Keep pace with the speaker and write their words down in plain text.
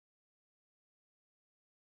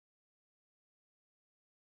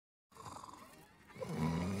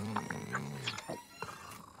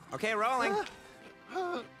Okay, rolling.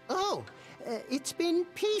 It's been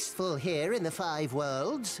peaceful here in the 5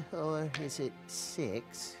 worlds, or is it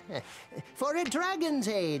 6? For a dragon's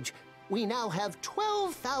age, we now have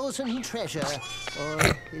 12,000 treasure, or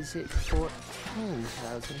is it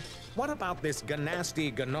 14,000? What about this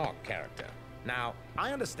Ganasty Ganok character? Now,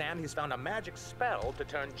 I understand he's found a magic spell to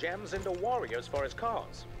turn gems into warriors for his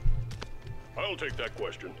cause. I'll take that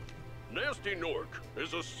question. Nasty Nork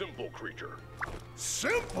is a simple creature.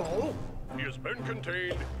 Simple? He has been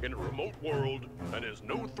contained in a remote world and is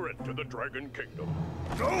no threat to the Dragon Kingdom.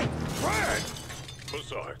 No threat?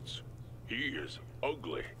 Besides, he is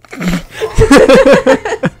ugly.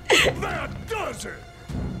 That does it!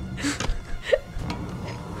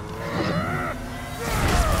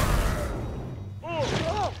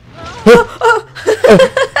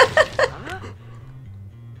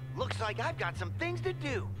 Looks like I've got some things to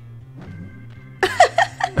do.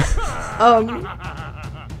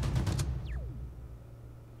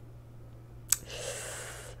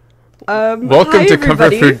 Welcome hi, to everybody.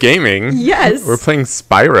 Comfort Food Gaming. Yes. We're playing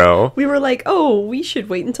Spyro. We were like, oh, we should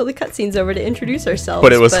wait until the cutscene's over to introduce ourselves.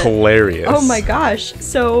 But it was hilarious. Oh my gosh.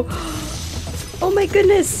 So, oh my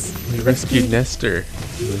goodness. We rescued Nestor.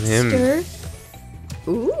 Him. Nestor.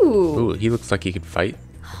 Ooh. Ooh, he looks like he could fight.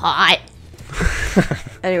 Hot.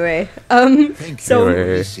 Anyway, Thank so you for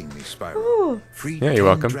releasing me, Spyro. Oh. Free Yeah, 10 you're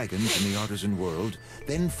welcome. dragons in the artisan world,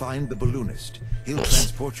 then find the balloonist. He'll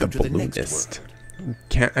transport you to the next Balloonist. world.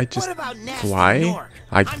 Can't I just What about Nasty fly? Nork?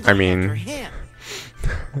 I I'm going after mean, him.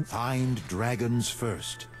 Find dragons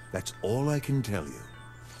first. That's all I can tell you.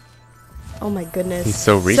 oh my goodness. he's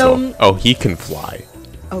so regal. So, Oh, he can fly.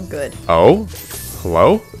 oh good. Oh?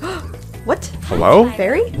 Hello? What? Hello?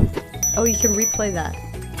 Fairy? Oh, you can replay that.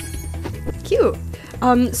 Cute.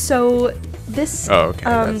 So this. Oh, okay,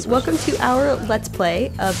 that's welcome to our Let's Play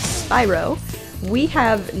of Spyro. We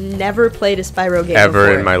have never played a Spyro game Ever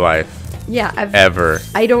before. in my life. Yeah, Ever.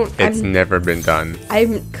 I'm never been done.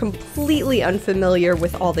 I'm completely unfamiliar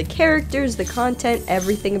with all the characters, the content,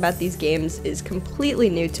 everything about these games is completely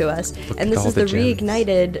new to us. And at this all is the the gems.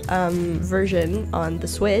 reignited version on the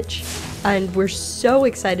Switch, and we're so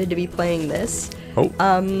excited to be playing this. Oh.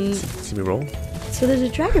 See me roll? So there's a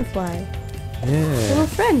dragonfly, Yeah. little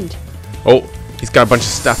friend. Oh, he's got a bunch of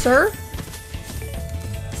stuff. Sir?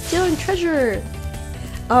 Stealing treasure.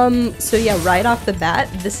 So yeah, right off the bat,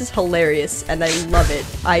 this is hilarious, and I love it.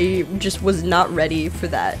 I just was not ready for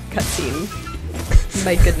that cutscene.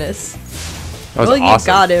 My goodness. That was Well, awesome. you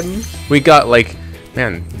got him. We got, like,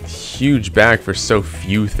 man, huge bag for so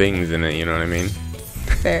few things in it, you know what I mean?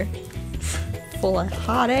 Fair. Full of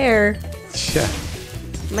hot air. Yeah.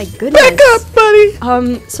 My goodness. Back up, buddy! So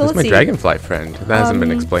Who's let's my see. dragonfly friend? That hasn't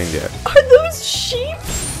been explained yet. Are those sheep?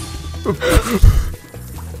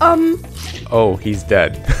 Oh, he's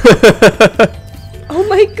dead. Oh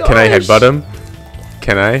my gosh. Can I headbutt him?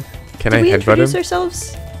 Can I? Can Did I we headbutt introduce him?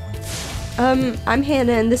 ourselves? I'm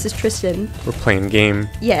Hannah and this is Tristan. We're playing game.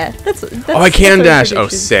 Yeah, that's Oh, I can that's dash. our Oh,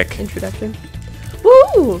 sick. Introduction.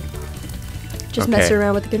 Woo! Just Okay. messing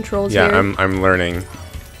around with the controls Yeah, here. I'm learning.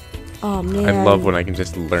 Oh man. I love when I can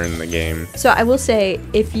just learn the game. So I will say,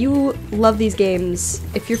 if you love these games,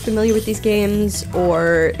 if you're familiar with these games,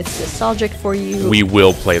 or it's nostalgic for you, We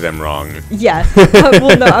will play them wrong. yeah.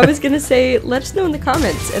 Well, no, I was gonna say, let us know in the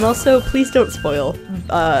comments, and also please don't spoil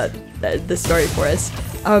the story for us.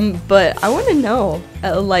 But I want to know,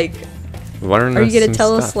 like, Learn Are you us gonna some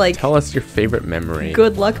tell us, stuff. like, Tell us your favorite memory.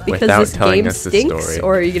 good luck because without this telling game us the stinks, story.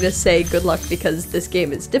 or are you gonna say good luck because this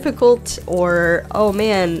game is difficult, or oh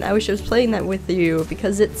man, I wish I was playing that with you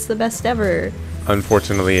because it's the best ever.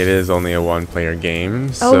 Unfortunately, it is only a one-player game,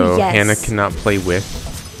 Oh, so yes. Hannah cannot play with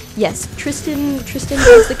Yes, Tristan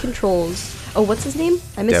has the controls. Oh, what's his name?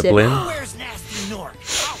 I missed Devlin. it. Where's Nasty Nork?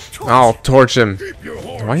 I'll torch him. Keep your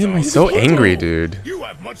horns Why am I on. so angry, dude? You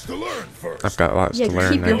have much to learn first. I've got lots Yeah, to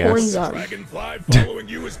learn, keep I your guess. horns on. Dragonfly following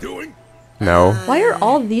you is doing? No. Why are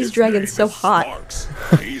all these His dragons name so is hot? Sparks.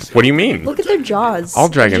 He's What do you helping mean? Look at their jaws. All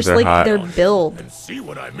dragons just are like hot. their build. And see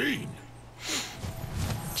what I mean?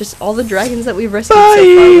 Just all the dragons that we've rescued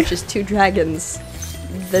so far, which is 2 dragons.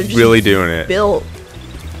 They're just Really doing it. built.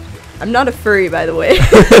 I'm not a furry, by the way.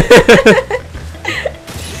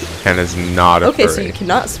 Hannah's not a Okay, so furry. you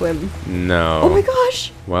cannot swim. No. Oh my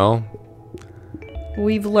gosh! Well,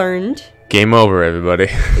 We've learned. game over, everybody.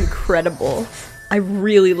 Incredible. I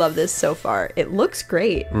really love this so far. It looks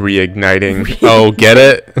great. Reigniting. Oh, get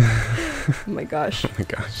it? Oh Oh my gosh. my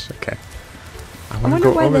gosh. Okay. I wanna wonder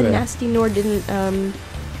go why over the there. Nasty Nor didn't,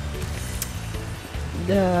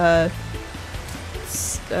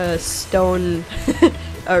 stone,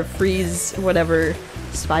 or freeze, whatever,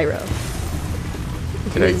 Spyro.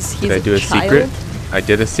 Because he's Did I do a secret? child? I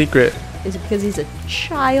did a secret. Is it because he's a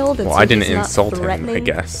child? And Well, so I didn't he's not insult him, I threatening?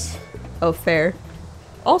 guess. Oh, fair.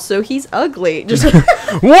 Also, he's ugly. Just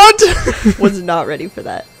What? was not ready for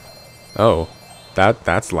that. Oh,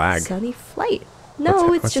 that's lag. Sunny flight. No,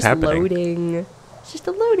 What's it's just happening? loading. It's just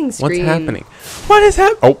a loading screen. What's happening? What is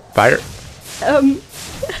happening? Oh, fire.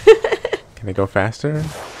 Can I go faster?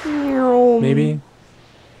 Maybe?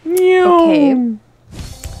 Okay.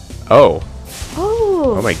 Oh.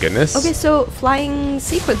 Oh. Oh my goodness. Okay, so flying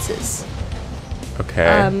sequences.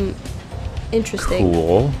 Okay. Interesting.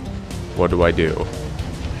 Cool. What do I do?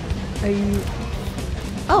 Are you...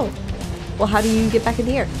 Oh. Well, how do you get back in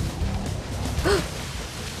the air?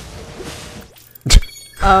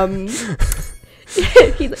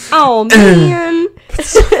 He's like, oh, man.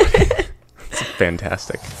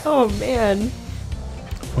 Fantastic. Oh, man.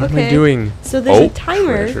 What am I Okay, doing? so there's a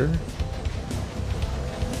timer. Treasure.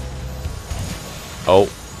 Oh,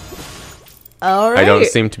 All right. I don't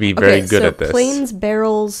seem to be very good so at this. Planes,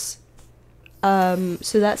 barrels. So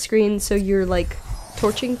that screen, so you're like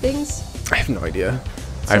torching things? I have no idea.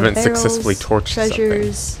 So I haven't barrels, successfully torched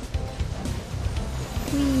treasures.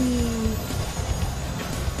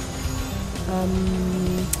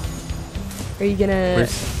 Are you gonna...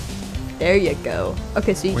 There you go.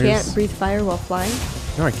 Okay, so you can't breathe fire while flying?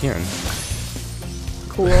 something. No, I can.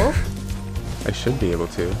 Cool. I should be able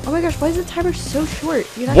to. Oh my gosh, why is the timer so short?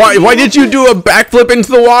 You're not Why? gonna be Why able did you to- do a backflip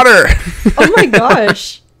into the water? Oh my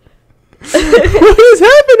gosh. What is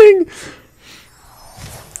happening?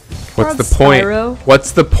 What's on the point? Spyro.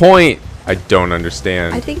 What's the point? I don't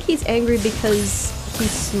understand. I think he's angry because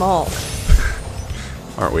he's small.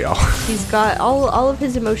 Aren't we all? He's got all of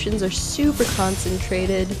his emotions are super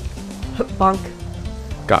concentrated. Bonk.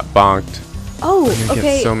 Got bonked. Oh, I okay.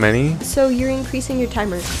 get so many. So you're increasing your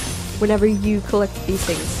timer whenever you collect these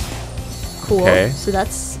things. Cool. Okay. So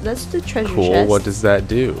that's the treasure Cool. chest. What does that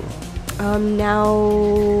do?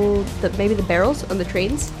 Now maybe the barrels on the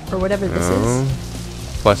trains or whatever this Oh.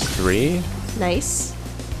 +3. is. Nice.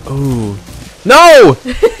 Ooh. No!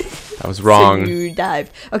 That was wrong. So you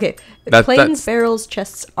dived. Okay. That's- Planes, barrels,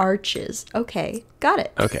 chests, arches. Okay. Got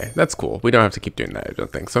it. Okay, that's cool. We don't have to keep doing that, I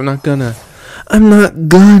don't think. So I'm not gonna.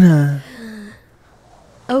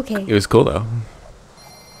 Okay. It was cool though.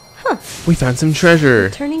 Huh. We found some treasure.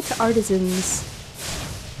 Turning to artisans.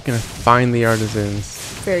 We're gonna find the artisans.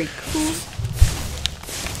 Very cool.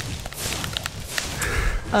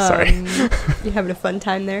 Sorry. You having a fun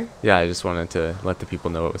time there? Yeah, I just wanted to let the people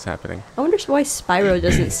know what was happening. I wonder why Spyro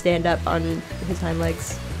doesn't stand up on his hind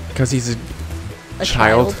legs. Because he's A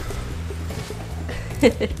child.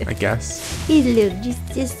 I guess. He's a little,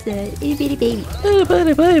 just a itty bitty baby. Little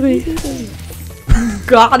bitty baby.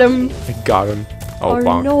 Got him. I got him. Oh,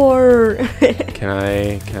 bonk. Nor. Can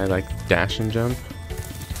I like dash and jump?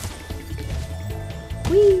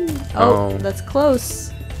 Whee. Oh, Oh. that's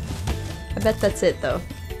close. I bet that's it though.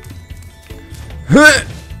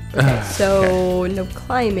 Okay, so no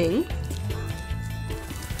climbing.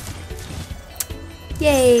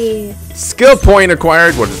 Yay! Skill point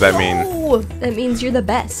acquired. What does that mean? Oh, that means you're the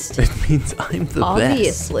best. It means I'm the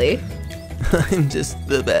Obviously. best. I'm just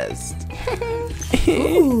the best.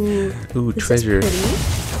 Ooh, Ooh, this treasure. is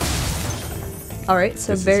pretty. All right,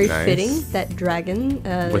 so This is very nice. fitting that dragon.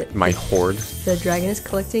 With my horde. The dragon is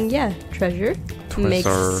collecting, yeah, treasure. Makes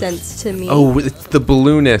Treasure. sense to me. Oh, it's the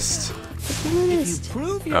balloonist. Balloonist.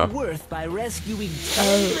 Prove your Oh. worth by rescuing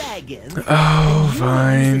 10 dragons. Oh,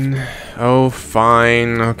 fine. Oh,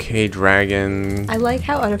 fine. Okay, dragon. I like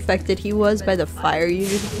how unaffected he was by the fire you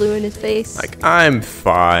just blew in his face. Like, I'm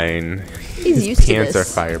fine. He's His used to pants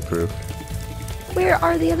this. are fireproof. Where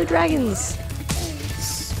are the other dragons?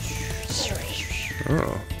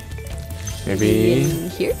 Oh. Maybe. In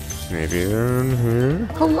here? Maybe they're in here.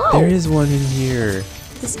 Hello. There is one in here.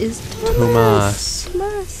 This is Thomas.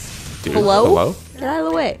 Thomas. Dude, Hello? hello? Get out of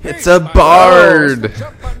the way. It's a bard.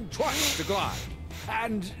 Jump button twice to glide.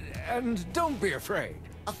 And don't be afraid.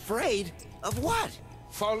 Afraid of what?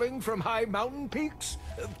 Falling from high mountain peaks?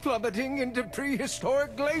 Plummeting into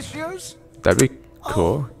prehistoric glaciers? That'd be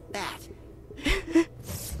cool. That.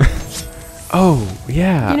 Oh,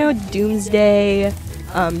 yeah. You know, Doomsday,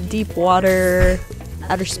 deep water,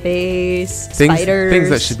 outer space, spiders, things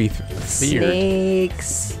that should be feared.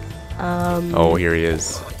 snakes. Oh, here he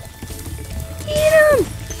is. Eat 'em!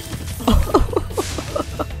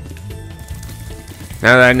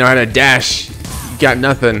 Now that I know how to dash, you got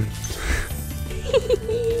nothing.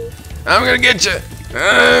 I'm gonna get you.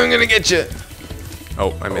 I'm gonna get you.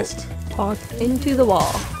 Oh, I missed. Walk into the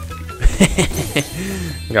wall.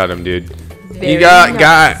 Got him, dude. Very You got.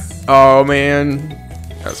 nice. Oh man,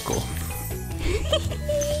 that was cool.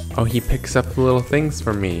 Oh, he picks up the little things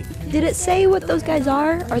for me. Did it say what those guys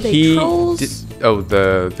are? Are they trolls? Oh,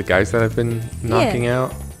 the guys that I've been knocking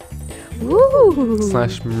out. Woo!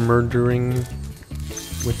 / murdering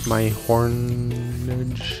with my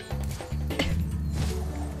hornage.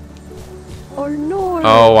 Or no?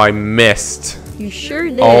 Oh, I missed. You sure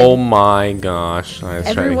did. Oh my gosh.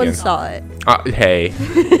 Let's try it Everyone again. saw it. Hey.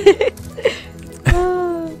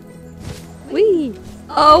 Wee.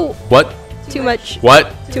 Oh. What? Too much.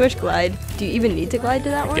 What? Too much glide. Do you even need to glide to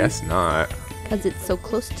that one? Guess not. Because it's so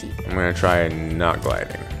close to you. I'm gonna try not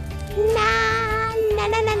gliding. Na na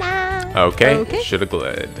na na na. Okay. Shoulda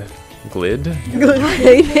glid. Glid?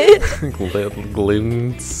 Glide.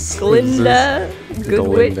 Glinds. Glinda. Good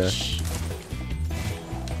Glinda. witch.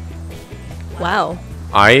 Wow.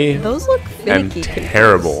 I Those look am finicky.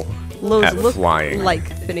 terrible Those at look flying. like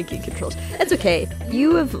finicky controls. That's okay.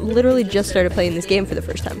 You have literally just started playing this game for the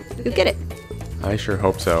first time. You'll get it. I sure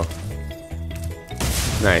hope so.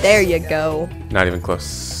 Nice. There you go. Not even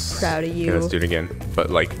close. Proud of Okay, you. let's do it again, but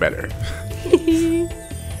like better.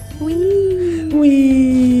 Wee.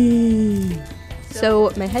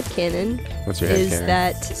 So my headcanon What's your is headcanon?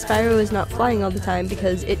 that Spyro is not flying all the time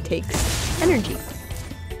because it takes energy.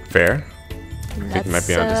 Fair. I think you might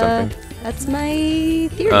be onto something. That's my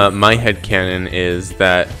theory. My headcanon is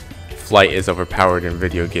that flight is overpowered in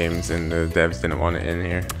video games and the devs didn't want it in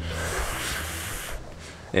here.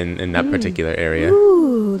 In that particular area.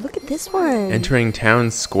 Ooh, look at this one. Entering town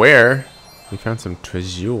square. We found some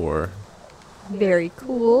treasure. Very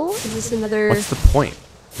cool. Is this another... What's the point?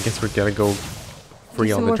 I guess we're gonna go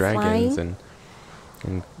free all some the more dragons flying?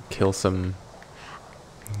 and kill some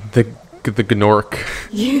the Gnork.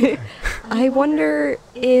 I wonder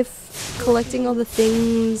if collecting all the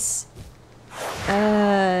things...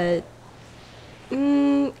 I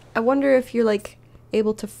wonder if you're, like,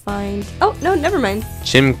 able to find... Oh, no, never mind.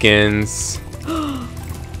 Chimkins.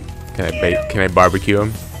 Can I barbecue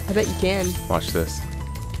them? I bet you can. Watch this.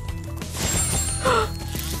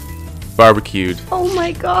 Barbecued. Oh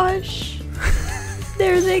my gosh.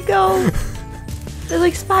 There they go. They're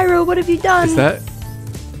like, Spyro, what have you done? Is that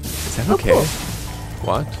okay? cool.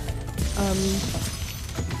 What?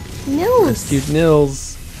 Nils. Rescued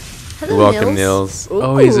Nils. Hello, Welcome, Nils. Nils.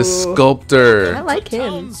 Oh, he's a Ooh. sculptor. I like him.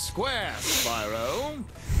 Town Square, Spyro.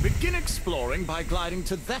 Begin exploring by gliding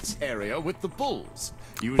to that area with the bulls.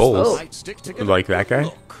 Use Bulls? the right stick to get Like a that good guy?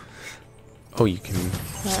 look. Oh, you can.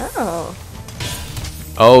 Wow.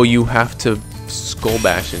 Oh, you have to skull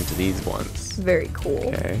bash into these ones. Very cool.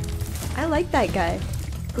 Okay. I like that guy.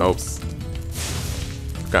 Oh. Oops.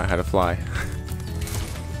 Forgot how to fly.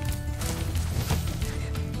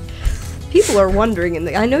 People are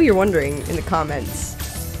wondering I know you're wondering in the comments.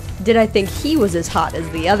 Did I think he was as hot as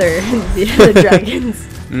the other dragons?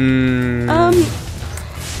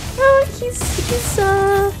 Well,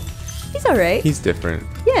 he's alright. He's different.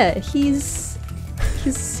 Yeah, he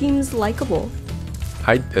seems likable.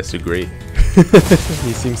 I disagree.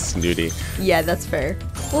 He seems snooty. Yeah, that's fair.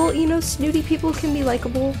 Well, you know, snooty people can be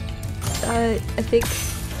likable. I think.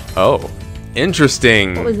 Oh,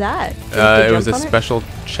 interesting. What was that? Did you It was a jump on special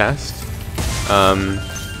chest.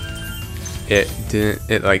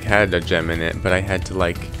 It like had a gem in it, but I had to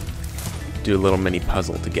like do a little mini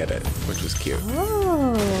puzzle to get it, which was cute.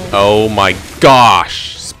 Oh. Oh my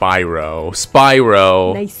gosh, Spyro.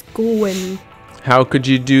 Nice going. How could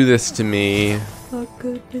you do this to me? What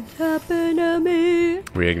could this happen to me?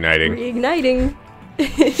 Reigniting. Reigniting.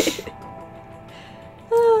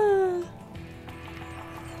 Ah.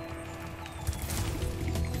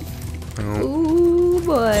 Oh, Ooh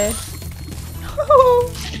boy.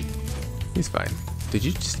 he's fine. Did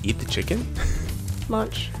you just eat the chicken?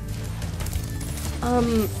 Munch.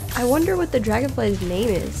 I wonder what the dragonfly's name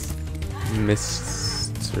is.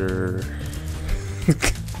 Mr.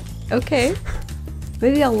 Okay.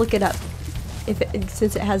 Maybe I'll look it up.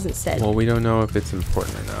 Since it hasn't said. Well, we don't know if it's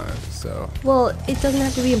important or not, so. Well, it doesn't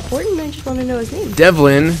have to be important. I just want to know his name.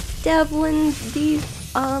 Devlin. Devlin,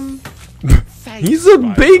 He's a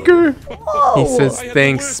baker. Whoa. He says I had the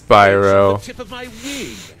thanks, worst bites on Spyro. the tip of my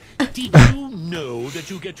wing. Did you know that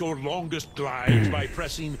you get your longest glides by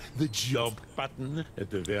pressing the jump button at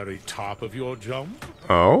the very top of your jump?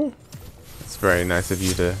 Oh, it's very nice of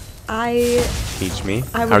you to I teach me.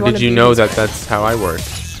 I would How wanna did you be know his that friend. that's how I work?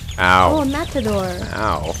 Oh, Ow. a matador.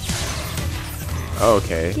 Ow.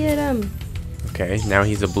 Okay. Get him. Okay, now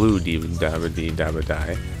he's a blue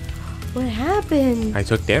dee-dabba-dee-dabba-die. What happened? I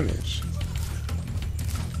took damage.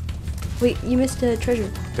 Wait, you missed a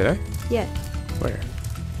treasure. Did I? Yeah. Where?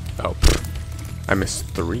 Oh, pfft. I missed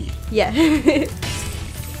 3. Yeah.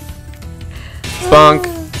 Bunk.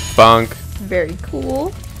 Bunk. Very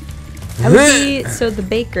cool. I would be, so the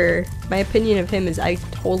baker, my opinion of him is I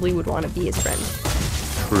totally would want to be his friend.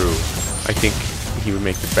 True. I think he would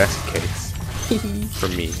make the best cakes. For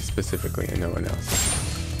me, specifically, and no one else.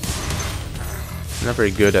 I'm not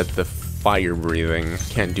very good at the fire breathing.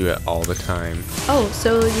 Can't do it all the time. Oh,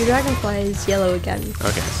 so your dragonfly is yellow again.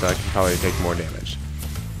 Okay, so I can probably take more damage.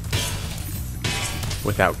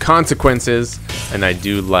 Without consequences, and I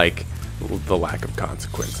do like the lack of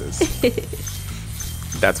consequences.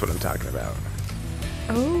 That's what I'm talking about.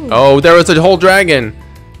 Oh. Oh, there was a whole dragon!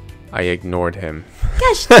 I ignored him.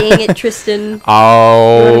 Gosh dang it, Tristan.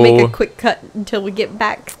 Oh. You want to make a quick cut until we get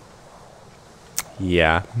back?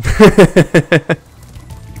 Yeah.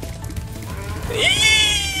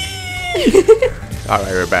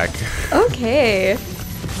 Alright, we're back. Okay.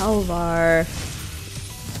 Alvar.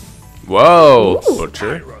 Whoa, Ooh.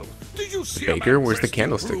 Butcher. Spyro, did you see baker? a man Where's the dressed in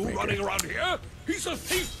candlestick blue maker? running around here? He's a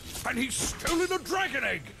thief, and he's stolen a dragon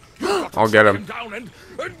egg. I'll get him. Down and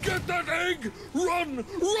get that egg! Run!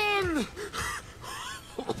 Run!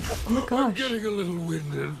 Oh my I'm gosh. getting a little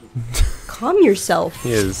winded. Calm yourself.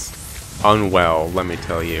 He is unwell, let me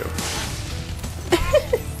tell you.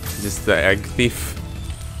 Just the egg thief.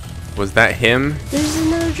 Was that him? There's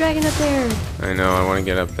another dragon up there. I know, I want to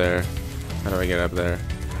get up there. How do I get up there?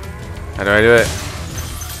 How do I do it?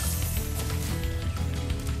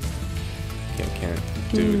 Can't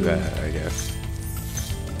do that, I guess.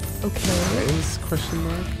 Okay. Is question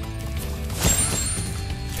mark?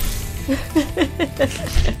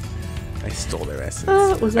 I stole their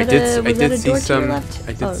essence. Was I that did, a, was I that did a see door to some. your left?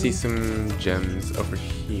 I did Oh. see some gems over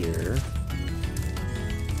here.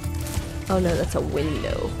 Oh no, that's a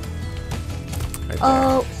window. Right there.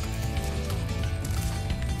 Oh,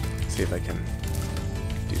 See if I can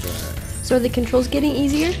do that. so are the controls getting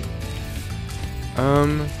easier?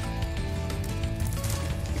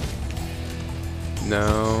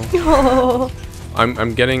 No. Oh,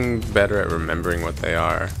 I'm getting better at remembering what they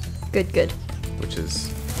are, good, good. which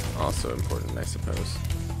is also important, I suppose.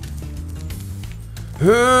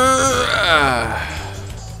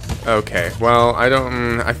 Okay, well, I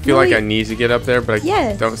don't. I feel No, like I wait. need to get up there, but I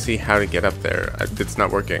Yeah. don't see how to get up there. It's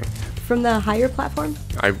not working. From the higher platform?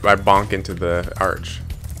 I bonk into the arch.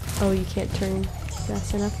 Oh, you can't turn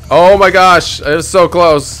fast enough. Oh my gosh, it was so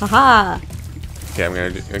close. Haha! Okay, I'm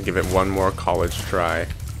gonna give it one more college try,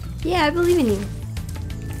 Yeah, I believe in you.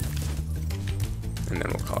 and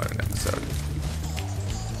then we'll call it an episode.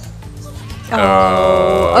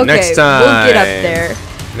 Oh, okay. next We'll get up time. there.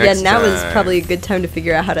 Next yeah, now is time. probably a good time to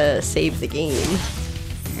figure out how to save the game.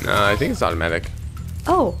 No, I think it's automatic.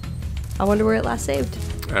 Oh, I wonder where it last saved.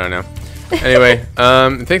 I don't know. Anyway,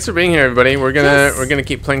 thanks for being here, everybody. We're gonna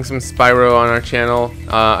keep playing some Spyro on our channel.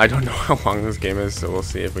 I don't know how long this game is, so we'll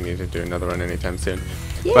see if we need to do another one anytime soon.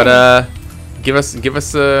 Yeah. But give us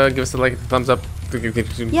a like, thumbs up,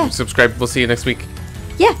 Yeah. subscribe. We'll see you next week.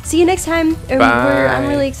 Yeah, see you next time. I'm Bye.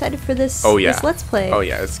 really excited for this. Oh yeah. This Let's Play. Oh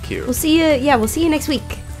yeah, it's cute. We'll see you. Yeah, we'll see you next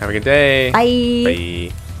week. Have a good day.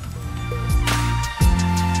 Bye. Bye.